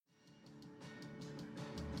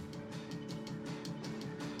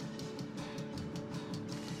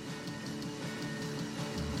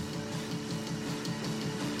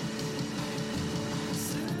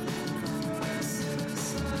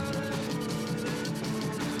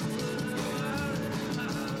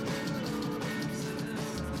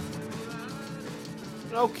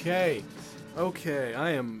Okay.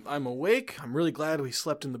 I'm awake. I'm really glad we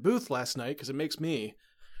slept in the booth last night because it makes me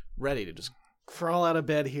ready to just crawl out of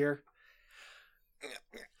bed here.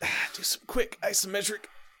 Do some quick isometric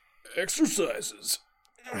exercises.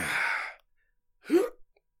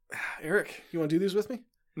 Eric, you want to do these with me?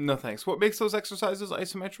 No thanks. What makes those exercises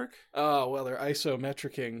isometric? Oh, well, they're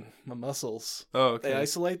isometricing my muscles. Oh, okay. They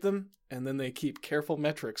isolate them, and then they keep careful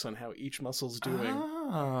metrics on how each muscle's doing.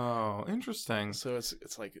 Oh, interesting. So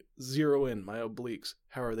it's like zero in my obliques.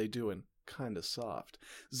 How are they doing? Kind of soft.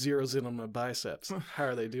 Zeroes in on my biceps. How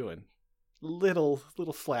are they doing? Little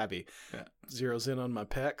flabby. Yeah. Zeroes in on my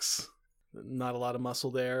pecs. Not a lot of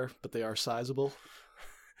muscle there, but they are sizable.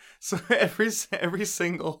 So every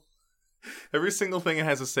single thing it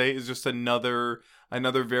has to say is just another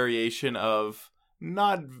variation of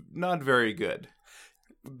not very good,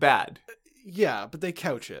 bad. Yeah, but they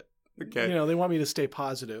couch it. Okay. You know, they want me to stay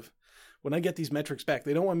positive. When I get these metrics back,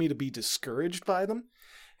 they don't want me to be discouraged by them.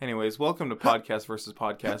 Anyways, welcome to Podcast versus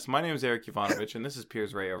Podcast. My name is Eric Ivanovich, and this is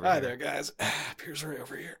Piers Ray over here. Hi there, guys. Piers Ray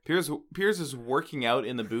over here. Piers is working out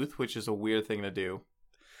in the booth, which is a weird thing to do.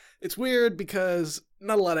 It's weird because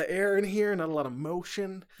not a lot of air in here, not a lot of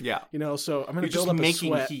motion. Yeah. You know, so I'm going to You're build just up a making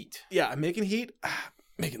sweat. heat. Yeah, I'm making heat.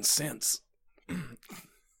 Making sense.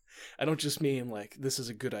 I don't just mean like this is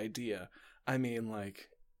a good idea. I mean like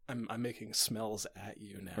I'm making smells at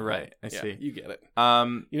you now. Right, I see. You get it.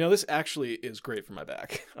 You know, this actually is great for my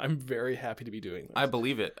back. I'm very happy to be doing this. I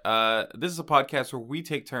believe it. This is a podcast where we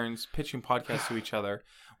take turns pitching podcasts to each other.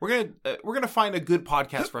 We're gonna find a good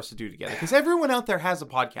podcast for us to do together because everyone out there has a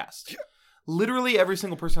podcast. Literally every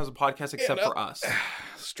single person has a podcast except for us.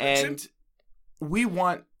 And we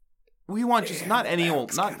want just not any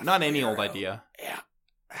old idea. Yeah.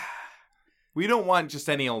 We don't want just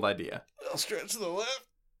any old idea. I'll stretch to the left.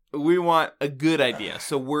 We want a good idea.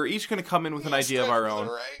 So we're each going to come in with an idea of our own.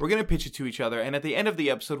 Right. We're going to pitch it to each other. And at the end of the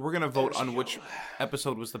episode, we're going to vote on which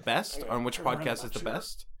episode was the best, on which podcast is the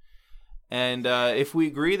best. And if we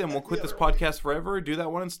agree, then we'll quit this podcast forever or do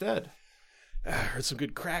that one instead. I heard some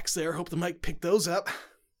good cracks there. Hope the mic picked those up.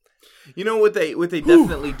 You know what they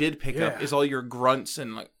definitely did pick up is all your grunts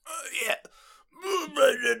and like, yeah.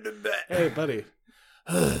 Hey, buddy.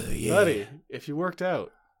 Yeah. Buddy, if you worked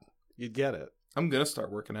out, you'd get it. I'm going to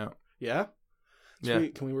start working out. Yeah? Yeah.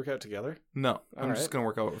 Sweet. Can we work out together? No, I'm All just right. going to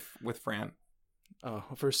work out with Fran. Oh,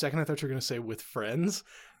 for a second I thought you were going to say with friends,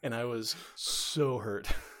 and I was so hurt.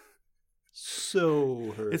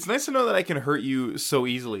 So hurt. It's nice to know that I can hurt you so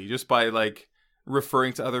easily just by like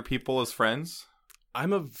referring to other people as friends.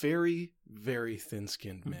 I'm a very, very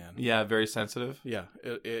thin-skinned man. Yeah, very sensitive. Yeah,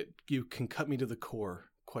 you can cut me to the core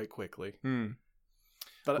quite quickly.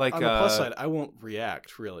 But Like, on the plus side, I won't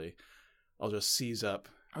react, really. I'll just seize up.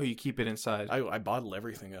 Oh, you keep it inside. I bottle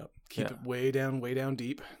everything up. Keep it way down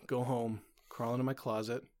deep. Go home, crawl into my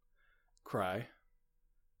closet, cry,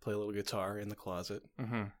 play a little guitar in the closet,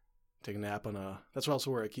 take a nap on that's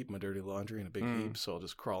also where I keep my dirty laundry in a big heap, so I'll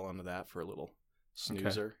just crawl onto that for a little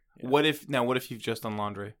snoozer. Okay. Yeah. What if you've just done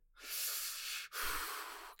laundry?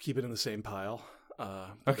 Keep it in the same pile.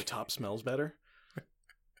 But the top smells better.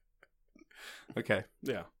 Okay.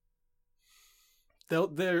 Yeah.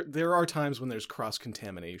 There are times when there's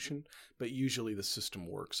cross-contamination, but usually the system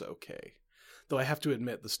works okay. Though I have to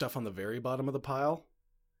admit, the stuff on the very bottom of the pile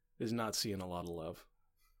is not seeing a lot of love.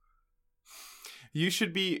 You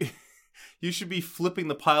should be flipping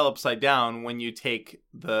the pile upside down when you take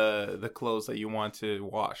the clothes that you want to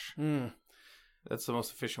wash. That's the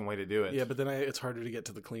most efficient way to do it. Yeah, but then it's harder to get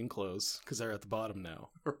to the clean clothes because they're at the bottom now.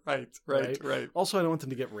 Right. Also, I don't want them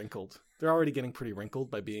to get wrinkled. They're already getting pretty wrinkled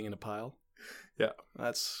by being in a pile. Yeah.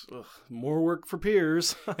 That's more work for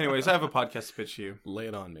Piers. Anyways, I have a podcast to pitch to you. Lay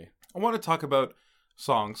it on me. I want to talk about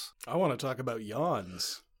songs. I want to talk about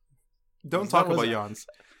yawns. Don't talk about yawns.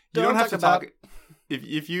 You don't have to talk.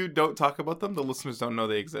 If you don't talk about them, the listeners don't know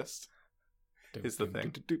they exist. Is the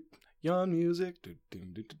thing. Yawn music.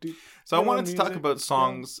 So I wanted to talk about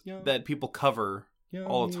songs that people cover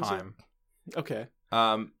all the time. Okay.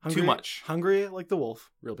 Too much. Hungry like the wolf.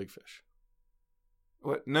 Real Big Fish.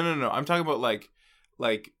 What? No. I'm talking about like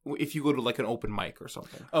if you go to like an open mic or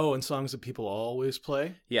something. Oh, and songs that people always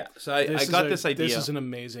play? Yeah. So I got this idea. This is an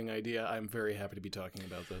amazing idea. I'm very happy to be talking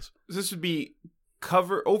about this. This would be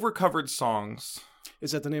overcovered songs.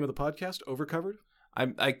 Is that the name of the podcast? Overcovered?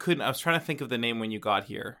 I couldn't. I was trying to think of the name when you got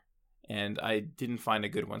here, and I didn't find a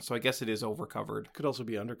good one. So I guess it is overcovered. Could also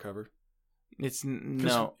be undercover. It's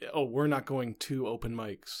no. Oh, we're not going to open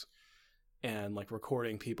mics and like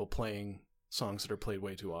recording people playing songs that are played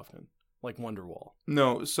way too often, like Wonderwall.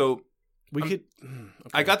 No. So We could. Okay.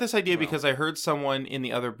 I got this idea because I heard someone in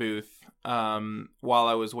the other booth while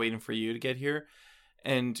I was waiting for you to get here,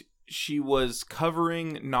 and she was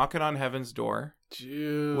covering "Knocking on Heaven's Door,"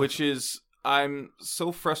 which is, I'm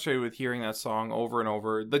so frustrated with hearing that song over and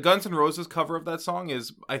over. The Guns N' Roses cover of that song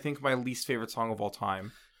is, I think, my least favorite song of all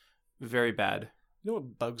time. Very bad. You know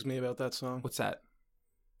what bugs me about that song? What's that?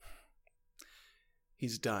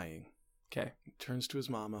 He's dying. Okay. He turns to his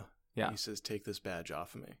mama. Yeah. He says, "Take this badge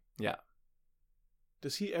off of me." Yeah.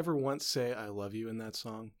 Does he ever once say "I love you" in that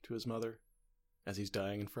song to his mother as he's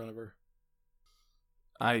dying in front of her?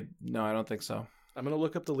 No, I don't think so. I'm going to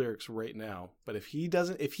look up the lyrics right now, but if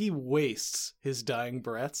he wastes his dying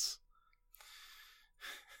breaths,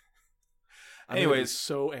 anyways,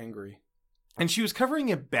 so angry. And she was covering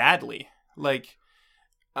it badly. Like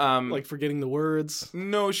forgetting the words.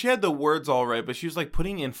 No, she had the words all right, but she was like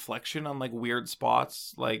putting inflection on like weird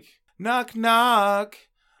spots, like knock knock,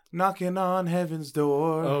 knocking on heaven's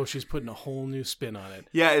door. Oh, she's putting a whole new spin on it.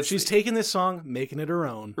 Yeah, she's taking this song, making it her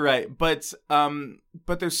own. Right, but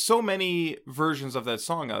there's so many versions of that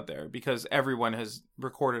song out there because everyone has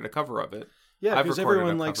recorded a cover of it. Yeah, because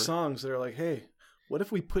everyone likes songs that are like, "Hey, what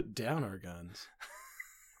if we put down our guns?"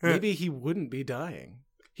 Maybe he wouldn't be dying.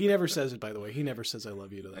 He never says it, by the way. He never says "I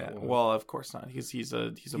love you" to that woman. Well, of course not. He's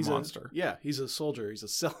a monster. He's a soldier.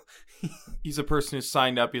 He's a He's a person who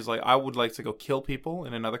signed up. He's like, "I would like to go kill people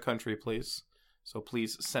in another country, please. So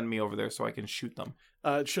please send me over there so I can shoot them."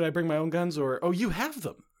 Should I bring my own guns or? Oh, you have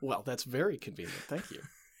them. Well, that's very convenient. Thank you.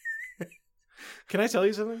 Can I tell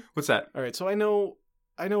you something? What's that? All right. So I know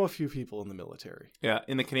a few people in the military. Yeah,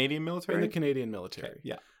 in the Canadian military. In the Canadian military.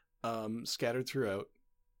 Okay. Yeah. Scattered throughout.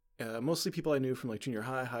 Mostly people I knew from like junior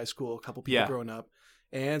high school, a couple people growing up,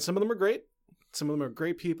 and some of them are great. Some of them are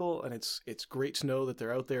great people, and it's great to know that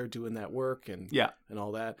they're out there doing that work and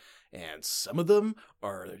all that. And some of them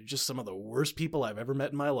are just some of the worst people I've ever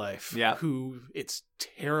met in my life. Yeah, who it's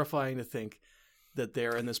terrifying to think that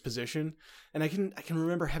they're in this position. And I can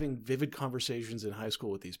remember having vivid conversations in high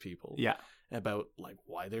school with these people. Yeah, about like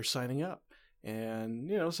why they're signing up. And,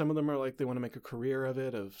 some of them are like, they want to make a career of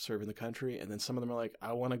it, of serving the country. And then some of them are like,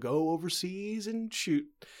 I want to go overseas and shoot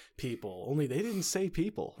people. Only they didn't say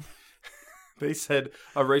people. They said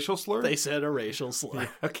a racial slur? They said a racial slur. Yeah,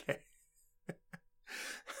 okay.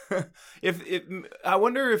 I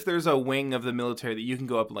wonder if there's a wing of the military that you can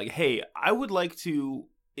go up and like, hey, I would like to...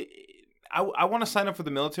 I want to sign up for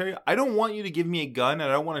the military. I don't want you to give me a gun, and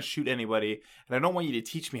I don't want to shoot anybody, and I don't want you to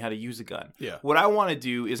teach me how to use a gun. Yeah. What I want to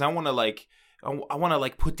do is I want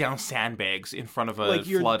to put down sandbags in front of a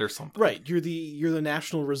flood or something. Right. You're the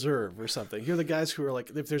National Reserve or something. You're the guys who are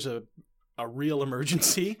like, if there's a real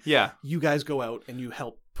emergency, you guys go out and you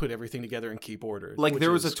help put everything together and keep order. Like there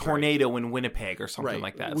was a tornado in Winnipeg or something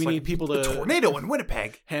like that. We need people to tornado in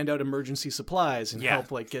Winnipeg, hand out emergency supplies and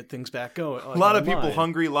help like get things back going. Like, a lot of people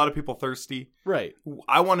hungry, a lot of people thirsty. Right.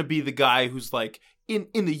 I want to be the guy who's like in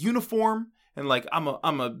the uniform and like I'm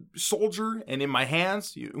a soldier, and in my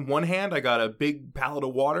hands, in one hand I got a big pallet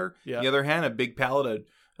of water, the other hand a big pallet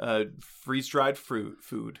of freeze dried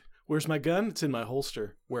food. Where's my gun? It's in my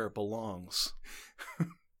holster where it belongs.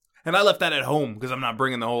 And I left that at home because I'm not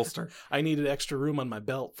bringing the holster. I needed extra room on my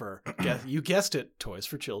belt for, you guessed it, toys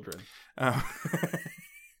for children. That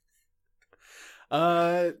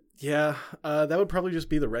would probably just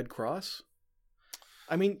be the Red Cross.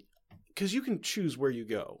 I mean, because you can choose where you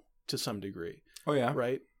go to some degree. Oh, yeah.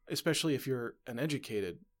 Right? Especially if you're an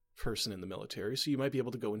educated person in the military. So you might be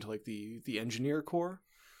able to go into like the engineer corps,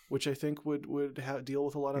 which I think would deal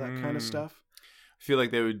with a lot of that kind of stuff. I feel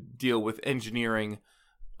like they would deal with engineering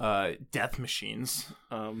death machines,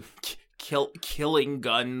 killing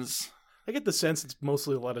guns. I get the sense it's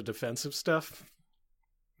mostly a lot of defensive stuff.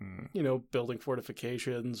 Building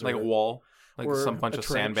fortifications, like a wall, like some bunch of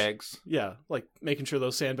sandbags. Yeah, like making sure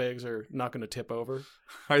those sandbags are not going to tip over.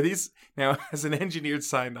 Are these now? Has an engineer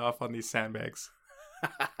signed off on these sandbags?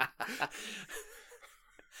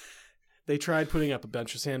 They tried putting up a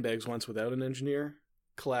bunch of sandbags once without an engineer.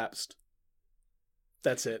 Collapsed.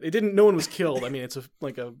 That's it. It didn't. No one was killed. I mean, it's a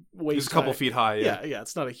waist. It's a couple feet high. Yeah.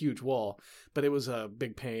 It's not a huge wall, but it was a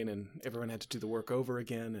big pain, and everyone had to do the work over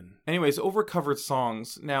again. And anyways, overcovered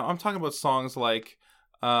songs. Now I'm talking about songs like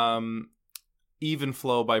 "Even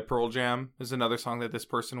Flow" by Pearl Jam is another song that this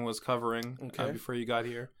person was covering before you got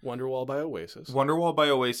here. "Wonderwall" by Oasis. "Wonderwall" by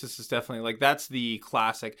Oasis is definitely like that's the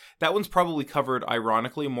classic. That one's probably covered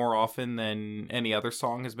ironically more often than any other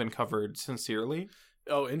song has been covered sincerely.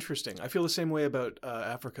 Oh, interesting. I feel the same way about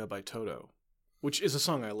Africa by Toto, which is a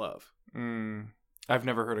song I love. I've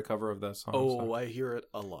never heard a cover of that song. Oh, so. I hear it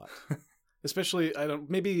a lot. Especially,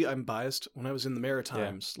 maybe I'm biased. When I was in the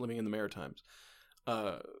Maritimes, living in the Maritimes,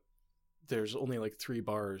 there's only like 3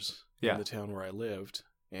 bars in the town where I lived,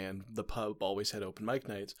 and the pub always had open mic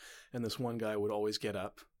nights, and this one guy would always get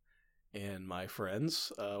up, and my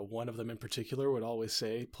friends, one of them in particular, would always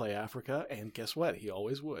say, "Play Africa," and guess what? He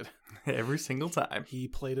always would. Every single time. He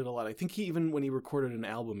played it a lot. I think he even, when he recorded an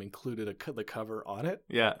album, included the cover on it.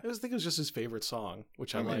 Yeah. I think it was just his favorite song,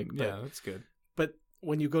 which I like. Yeah, that's good. But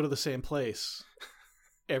when you go to the same place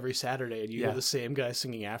every Saturday and you hear the same guy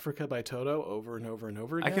singing Africa by Toto over and over and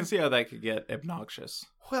over again, I can see how that could get obnoxious.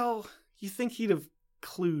 Well, you think he'd have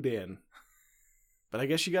clued in. But I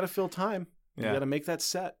guess you got to fill time. You got to make that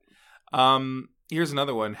set. Here's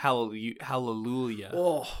another one. Hallelujah.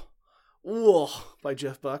 Oh, by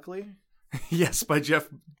Jeff Buckley. Yes, by Jeff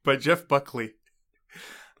Buckley.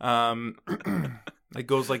 It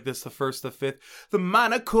goes like this: the first, the fifth, the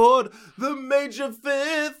minor chord, the major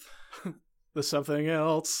fifth, the something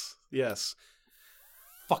else. Yes.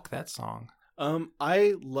 Fuck that song.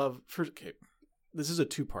 I love. Okay, this is a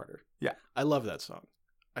 2-parter. Yeah, I love that song.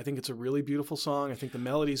 I think it's a really beautiful song. I think the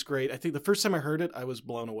melody's great. I think the first time I heard it, I was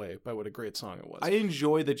blown away by what a great song it was. I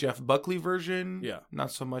enjoy the Jeff Buckley version. Yeah.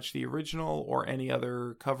 Not so much the original or any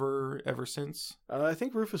other cover ever since. I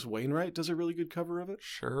think Rufus Wainwright does a really good cover of it.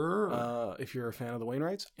 Sure. If you're a fan of the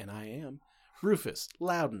Wainwrights, and I am. Rufus,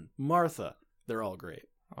 Loudon, Martha, they're all great.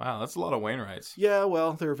 Wow, that's a lot of Wainwrights. Yeah,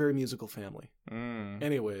 well, they're a very musical family. Mm.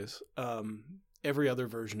 Anyways, every other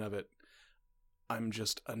version of it, I'm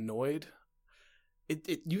just annoyed.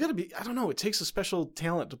 You gotta be, I don't know, it takes a special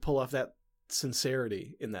talent to pull off that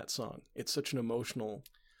sincerity in that song. It's such an emotional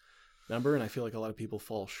number, and I feel like a lot of people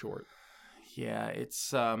fall short. Yeah,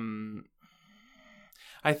 it's, I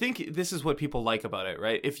think this is what people like about it,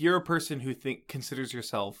 right? If you're a person who considers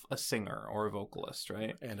yourself a singer or a vocalist,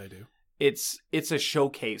 right? And I do. It's a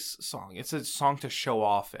showcase song. It's a song to show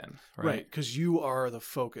off in, right? Because you are the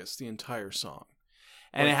focus the entire song.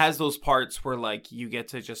 And it has those parts where, like, you get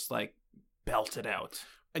to just, like, belt it out.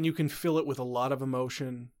 And you can fill it with a lot of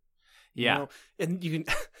emotion. Yeah. You know? And you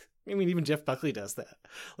can, I mean, even Jeff Buckley does that.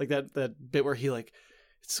 Like that bit where he, like,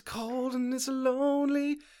 it's cold and it's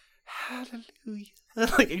lonely, hallelujah.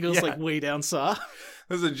 Like, it goes, like, way down soft.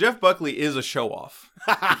 Listen, Jeff Buckley is a show-off.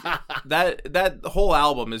 That whole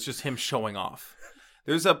album is just him showing off.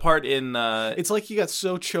 There's a part in... It's like he got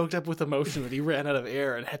so choked up with emotion that he ran out of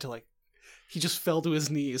air and had to, like... He just fell to his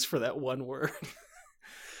knees for that one word.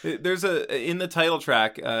 There's in the title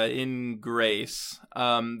track, in Grace,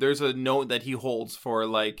 there's a note that he holds for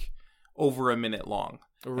like over a minute long.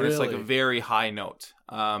 Really? And it's like a very high note.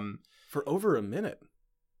 For over a minute?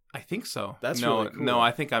 I think so. That's really cool. No,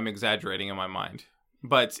 I think I'm exaggerating in my mind.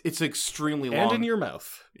 But it's extremely long. And in your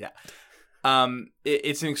mouth. Yeah.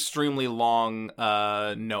 It's an extremely long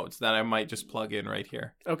note that I might just plug in right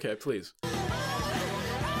here. Okay, please.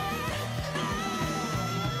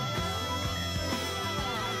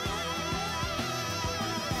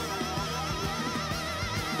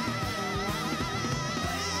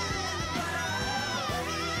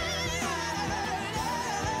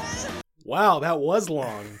 Wow, that was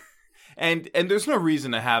long. And there's no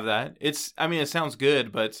reason to have that. It sounds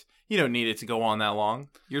good, but you don't need it to go on that long.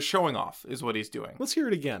 You're showing off is what he's doing. Let's hear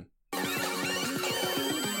it again.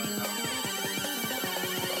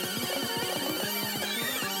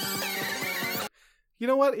 You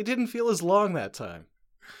know what? It didn't feel as long that time.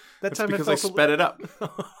 That's because I sped it up.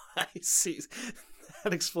 I see.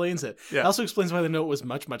 That explains it. Yeah. It also explains why the note was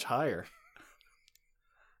much, much higher.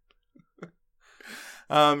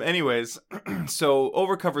 Anyways, so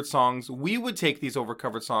overcovered songs, we would take these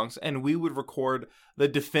overcovered songs and we would record the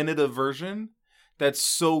definitive version that's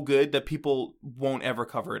so good that people won't ever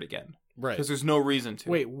cover it again. Right. Because there's no reason to.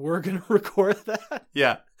 Wait, we're going to record that?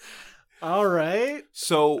 Yeah. All right.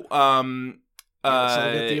 So, so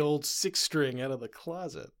get the old 6-string out of the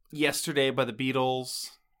closet. Yesterday by the Beatles.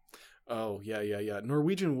 Oh, yeah.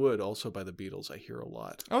 Norwegian Wood, also by the Beatles, I hear a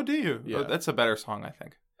lot. Oh, do you? Yeah. Oh, that's a better song, I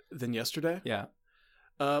think. Than Yesterday? Yeah.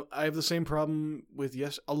 I have the same problem with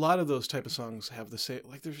a lot of those type of songs have the same,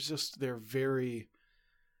 like they're very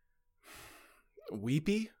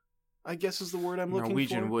weepy, I guess is the word I'm looking for.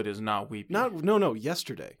 Norwegian Wood is not weepy. No,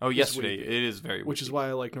 Yesterday. Oh, Yesterday. It is very weepy. Which is why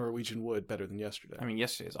I like Norwegian Wood better than Yesterday. I mean,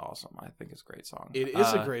 Yesterday is awesome. I think it's a great song. It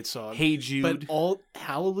is a great song. Hey Jude. But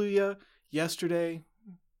Hallelujah, Yesterday,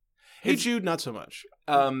 Hey Jude, not so much.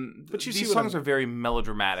 But these songs are very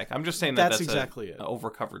melodramatic. I'm just saying that's exactly it. An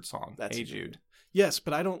overcovered song. That's Hey Jude. Yes,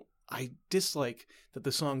 but I dislike that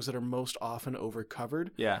the songs that are most often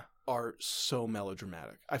overcovered are so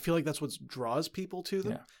melodramatic. I feel like that's what draws people to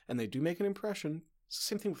them, and they do make an impression. It's the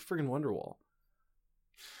same thing with friggin' Wonderwall.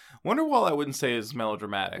 Wonderwall, I wouldn't say is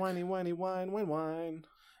melodramatic. Whiny, whiny, whine, whine, whine.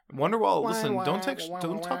 Wonderwall, listen, don't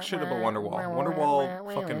talk shit about Wonderwall.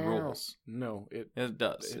 Wonderwall fucking rules. No, it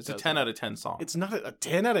does. It's a 10 out of 10 song. It's not a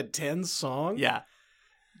 10 out of 10 song? Yeah.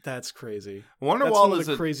 That's crazy. Wonderwall is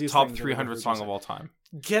a top 300 song of all time.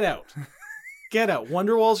 Get out. Get out.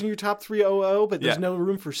 Wonderwall's in your top 300, but there's no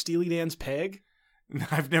room for Steely Dan's Peg?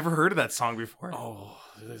 I've never heard of that song before. Oh,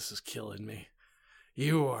 this is killing me.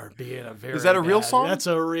 You are being a very... Is that a real song? That's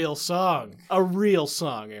a real song. A real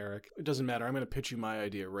song, Eric. It doesn't matter. I'm going to pitch you my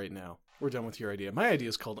idea right now. We're done with your idea. My idea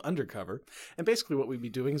is called Undercover. And basically what we'd be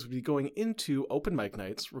doing is we'd be going into open mic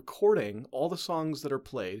nights, recording all the songs that are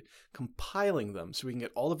played, compiling them so we can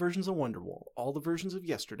get all the versions of Wonderwall, all the versions of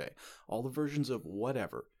Yesterday, all the versions of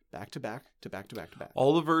whatever, back to back to back to back to back.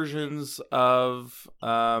 All the versions of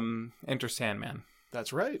Enter Sandman.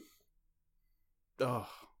 That's right. Oh,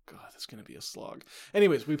 God, that's going to be a slog.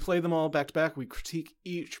 Anyways, we play them all back to back. We critique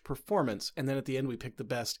each performance, and then at the end, we pick the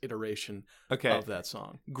best iteration of that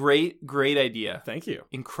song. Great idea. Thank you.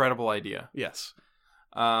 Incredible idea. Yes.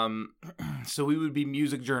 So we would be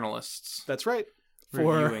music journalists. That's right.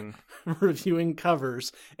 Reviewing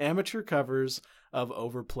covers, amateur covers of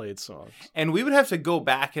overplayed songs. And we would have to go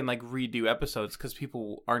back and like redo episodes because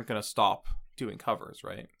people aren't going to stop doing covers,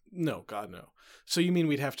 right? No, God, no. So you mean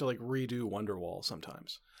we'd have to like redo Wonderwall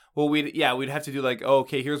sometimes? Well, we'd have to do like, oh,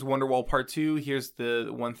 okay, here's Wonderwall Part 2. Here's the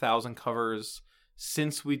 1,000 covers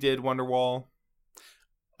since we did Wonderwall.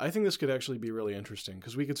 I think this could actually be really interesting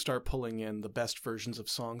because we could start pulling in the best versions of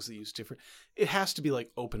songs that use different... It has to be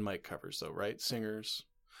like open mic covers though, right? Singers.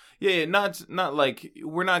 Yeah, not like...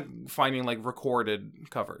 We're not finding like recorded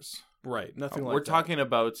covers. Right, nothing like that. We're talking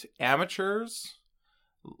about amateurs,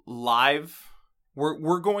 live...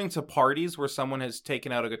 We're going to parties where someone has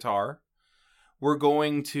taken out a guitar. We're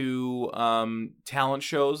going to talent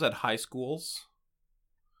shows at high schools.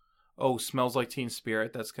 Oh, Smells Like Teen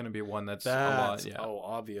Spirit. That's going to be one that's a lot. Yeah. Oh,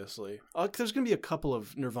 obviously. There's going to be a couple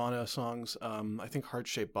of Nirvana songs. I think Heart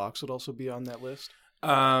Shaped Box would also be on that list.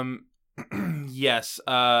 Yes.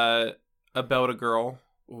 About a Girl.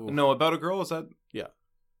 Ooh. No, About a Girl, is that? Yeah.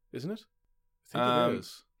 Isn't it? I think it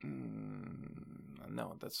is.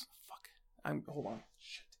 No, that's... Hold on.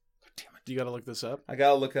 Shit. God damn it. You gotta look this up? I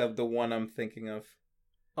gotta look up the one I'm thinking of.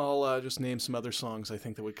 I'll just name some other songs I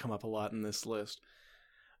think that would come up a lot in this list.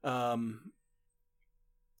 Now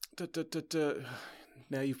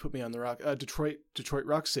you've put me on the rock. Detroit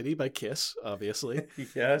Rock City by Kiss, obviously.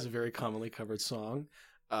 Yeah. It's a very commonly covered song.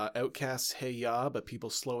 Outkast's Hey Ya, but people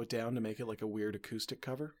slow it down to make it like a weird acoustic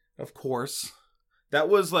cover. Of course. That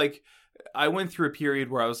was like... I went through a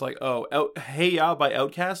period where I was like, Hey Ya by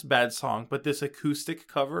Outkast, bad song. But this acoustic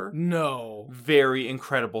cover? No. Very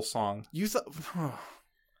incredible song. You thought...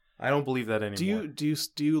 I don't believe that anymore. Do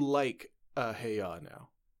you like Hey Ya now?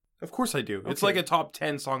 Of course I do. Okay. It's like a top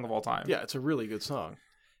 10 song of all time. Yeah, it's a really good song.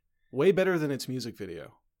 Way better than its music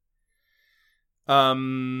video.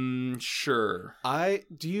 Sure.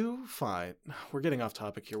 Do you find... We're getting off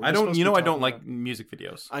topic here. I don't like music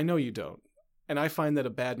videos. I know you don't. And I find that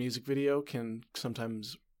a bad music video can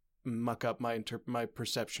sometimes muck up my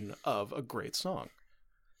perception of a great song.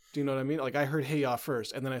 Do you know what I mean? Like, I heard Hey Ya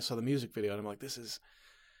first, and then I saw the music video, and I'm like, this is...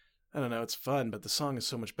 I don't know, it's fun, but the song is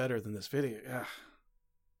so much better than this video. Ugh.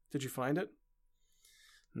 Did you find it?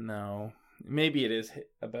 No. Maybe it is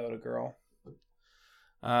About a Girl.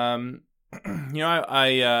 I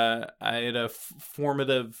had a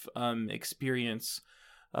formative experience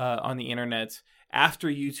on the internet after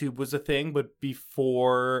YouTube was a thing, but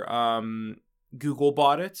before Google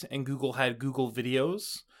bought it, and Google had Google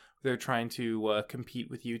Videos. They're trying to compete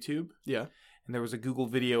with YouTube. Yeah. And there was a Google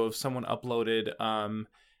video of someone uploaded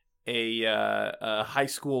a high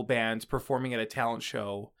school band performing at a talent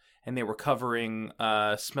show, and they were covering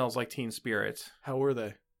Smells Like Teen Spirit. How were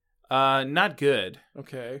they? Not good.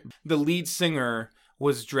 Okay. The lead singer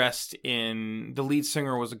was a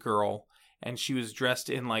girl, and she was dressed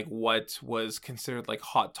in like what was considered like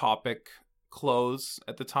Hot Topic clothes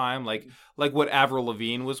at the time, like what Avril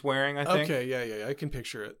Lavigne was wearing, I think. Okay, yeah, I can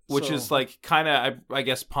picture it. Which is like kind of, I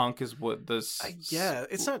guess punk is what this... yeah,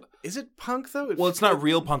 it's not... Is it punk though? Well, it's not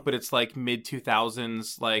real punk, but it's like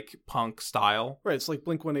mid-2000s like punk style. Right, it's like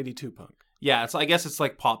Blink-182 punk. Yeah, I guess it's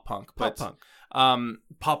like pop punk. Pop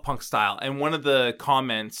punk style. And one of the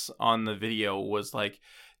comments on the video was like,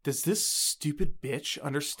 does this stupid bitch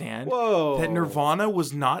understand that Nirvana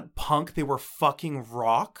was not punk, they were fucking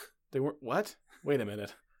rock? They were what? Wait a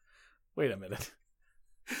minute.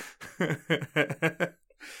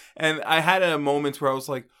 And I had a moment where I was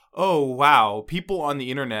like, oh, wow, people on the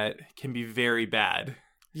internet can be very bad.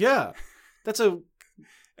 Yeah. That's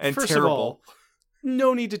and first terrible. Of all,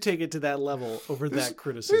 no need to take it to that level over that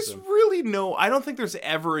criticism. There's really no... I don't think there's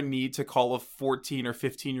ever a need to call a 14 or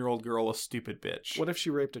 15-year-old girl a stupid bitch. What if she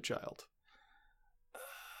raped a child?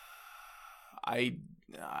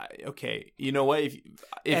 Okay, you know what?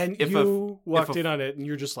 If you walked in on it and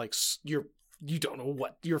you're just like... You don't know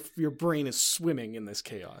what... Your brain is swimming in this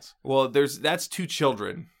chaos. Well, that's 2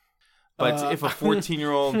 children. But if a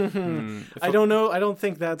 14-year-old... I don't know. I don't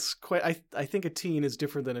think that's quite... I think a teen is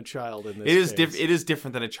different than a child in this case. It is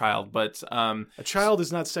different than a child, but... a child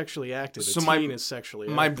is not sexually active. A teen is sexually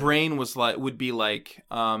active. My brain would be like,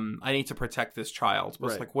 I need to protect this child.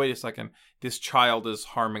 But It's like, wait a second. This child is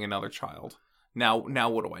harming another child. Now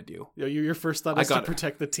what do I do? Your first thought is to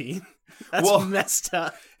protect the teen? That's messed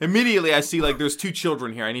up. Immediately I see there's 2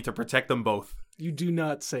 children here. I need to protect them both. You do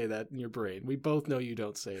not say that in your brain. We both know you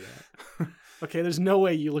don't say that. Okay, there's no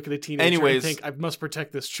way you look at a teenager and think, I must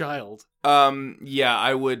protect this child. Yeah,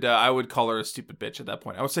 I would call her a stupid bitch at that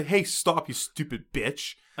point. I would say, hey, stop, you stupid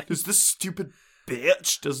bitch. Because this stupid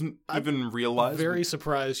bitch doesn't even realize. I'm very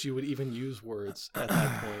surprised you would even use words at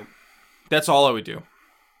that point. That's all I would do.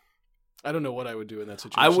 I don't know what I would do in that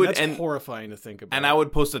situation. That's horrifying to think about. And I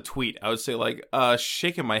would post a tweet. I would say,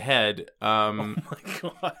 shaking my head. Oh my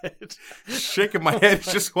God. Shaking my head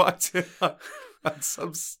just walked in on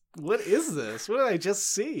some... What is this? What did I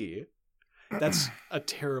just see? That's a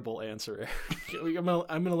terrible answer. I'm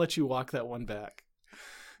gonna let you walk that one back.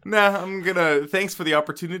 Nah, thanks for the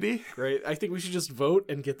opportunity. Great. I think we should just vote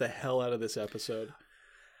and get the hell out of this episode.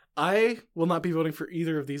 I will not be voting for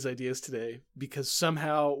either of these ideas today because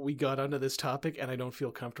somehow we got onto this topic and I don't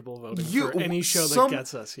feel comfortable voting for any show that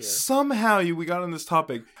gets us here. Somehow we got on this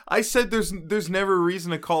topic. I said there's never a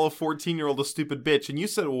reason to call a 14-year-old a stupid bitch, and you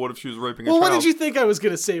said, well, what if she was raping a child? Well, what did you think I was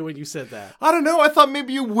going to say when you said that? I don't know. I thought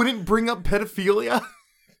maybe you wouldn't bring up pedophilia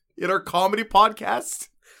in our comedy podcast.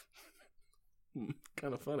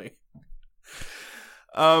 Kind of funny.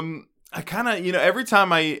 I kind of, every time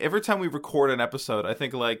we record an episode, I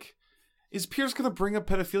think is Piers going to bring up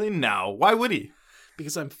pedophilia? No. Why would he?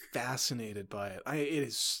 Because I'm fascinated by it. It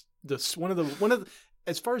is one of the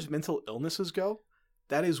as far as mental illnesses go,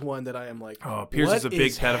 that is one that I am like, oh, Piers is a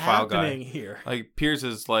big pedophile guy. Here? Piers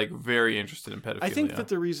is very interested in pedophilia. I think that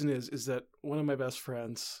the reason is that one of my best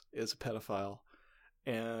friends is a pedophile,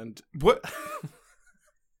 and what?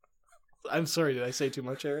 I'm sorry, did I say too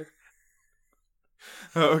much, Eric?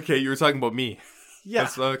 Okay, you were talking about me. Yeah.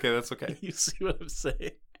 That's okay. You see what I'm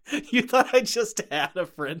saying? You thought I just had a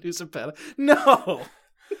friend who's a pedophile?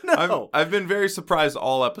 No. I've been very surprised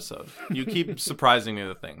all episode. You keep surprising me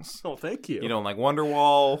with things. Oh, thank you. You don't like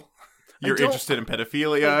Wonderwall. You're interested in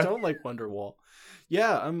pedophilia. I don't like Wonderwall.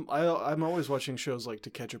 Yeah, I'm always watching shows like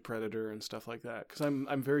To Catch a Predator and stuff like that because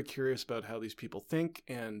I'm very curious about how these people think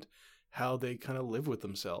and how they kind of live with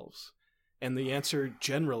themselves. And the answer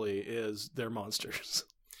generally is they're monsters.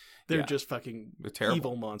 They're just fucking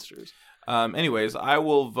evil monsters. Anyways, I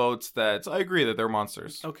will vote that I agree that they're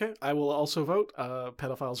monsters. Okay. I will also vote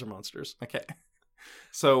pedophiles are monsters. Okay.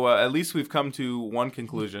 So at least we've come to one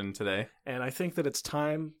conclusion today. And I think that it's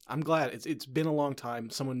time. I'm glad. It's been a long time.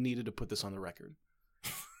 Someone needed to put this on the record.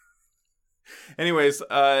 Anyways,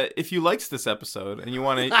 if you liked this episode and you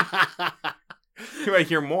want to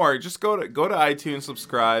hear more, just go to iTunes,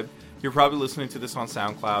 subscribe. You're probably listening to this on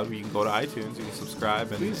SoundCloud. You can go to iTunes, you can subscribe,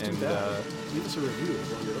 and please do that. Leave us a review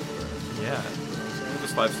while you're over there. Yeah, give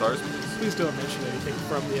us 5 stars, please. Please don't mention anything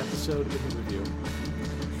from the episode in the review.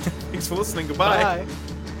 Thanks for listening. Goodbye. Bye.